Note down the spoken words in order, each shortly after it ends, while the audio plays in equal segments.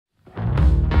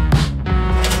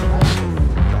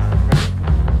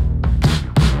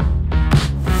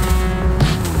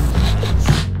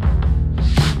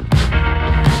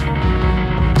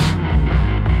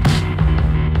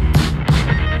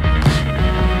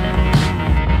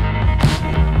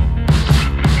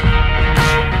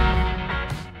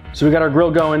So we got our grill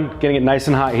going, getting it nice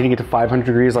and hot, heating it to 500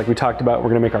 degrees like we talked about. We're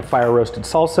gonna make our fire-roasted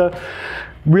salsa.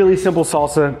 Really simple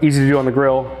salsa, easy to do on the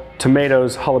grill.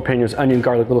 Tomatoes, jalapenos, onion,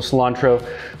 garlic, little cilantro.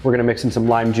 We're gonna mix in some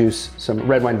lime juice, some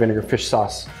red wine vinegar, fish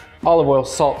sauce, olive oil,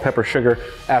 salt, pepper, sugar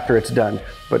after it's done.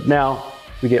 But now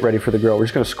we get ready for the grill. We're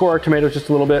just gonna score our tomatoes just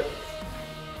a little bit.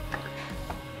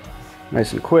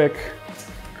 Nice and quick.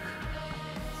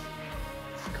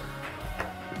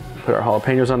 Put our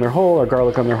jalapenos on their whole, our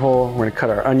garlic on their whole. We're gonna cut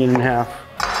our onion in half.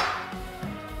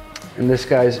 And this,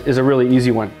 guys, is a really easy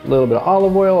one. A little bit of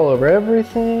olive oil all over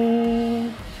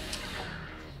everything.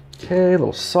 Okay, a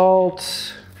little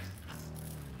salt.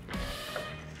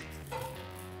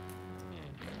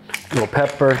 A little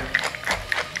pepper.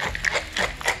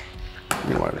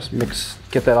 You want to just mix,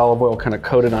 get that olive oil kind of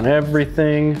coated on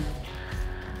everything.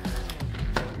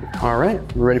 All right,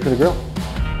 we're ready for the grill.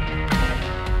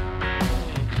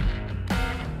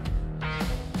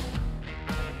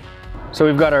 So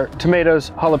we've got our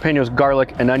tomatoes, jalapenos,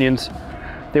 garlic, and onions.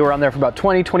 They were on there for about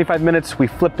 20, 25 minutes. We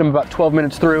flipped them about 12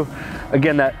 minutes through.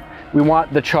 Again, we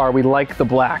want the char, we like the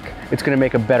black. It's gonna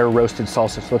make a better roasted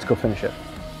salsa, so let's go finish it.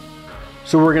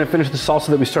 So we're gonna finish the salsa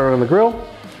that we started on the grill.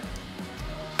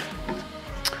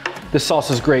 This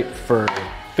salsa is great for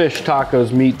fish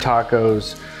tacos, meat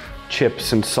tacos,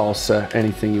 chips and salsa,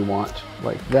 anything you want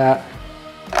like that.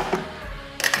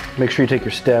 Make sure you take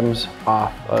your stems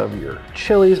off of your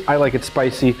chilies. I like it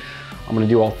spicy. I'm gonna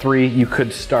do all three. You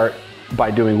could start by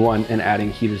doing one and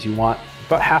adding heat as you want.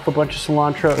 About half a bunch of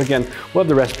cilantro. Again, we'll have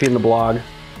the recipe in the blog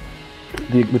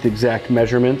with the exact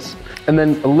measurements. And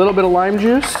then a little bit of lime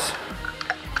juice.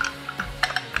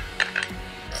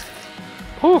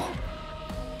 Whew.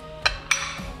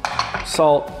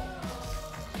 Salt.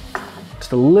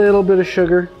 Just a little bit of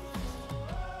sugar.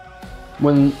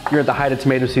 When you're at the height of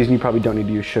tomato season, you probably don't need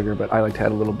to use sugar, but I like to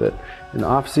add a little bit in the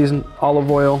off season.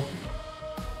 Olive oil,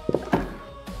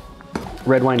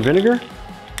 red wine vinegar,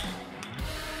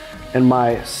 and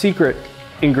my secret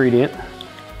ingredient,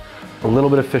 a little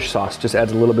bit of fish sauce. Just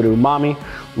adds a little bit of umami,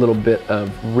 a little bit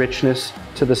of richness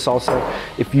to the salsa.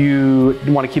 If you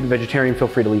want to keep it vegetarian, feel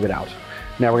free to leave it out.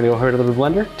 Now we're gonna go over to the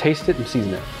blender, taste it, and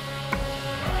season it.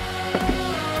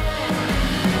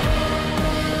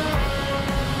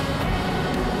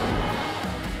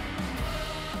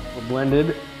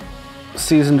 Blended,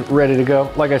 seasoned, ready to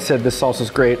go. Like I said, this salsa is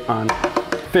great on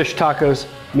fish tacos,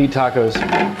 meat tacos,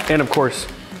 and of course,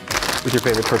 with your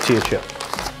favorite tortilla chip.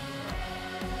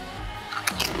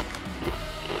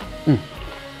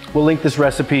 We'll link this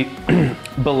recipe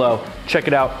below. Check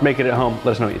it out, make it at home,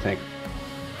 let us know what you think.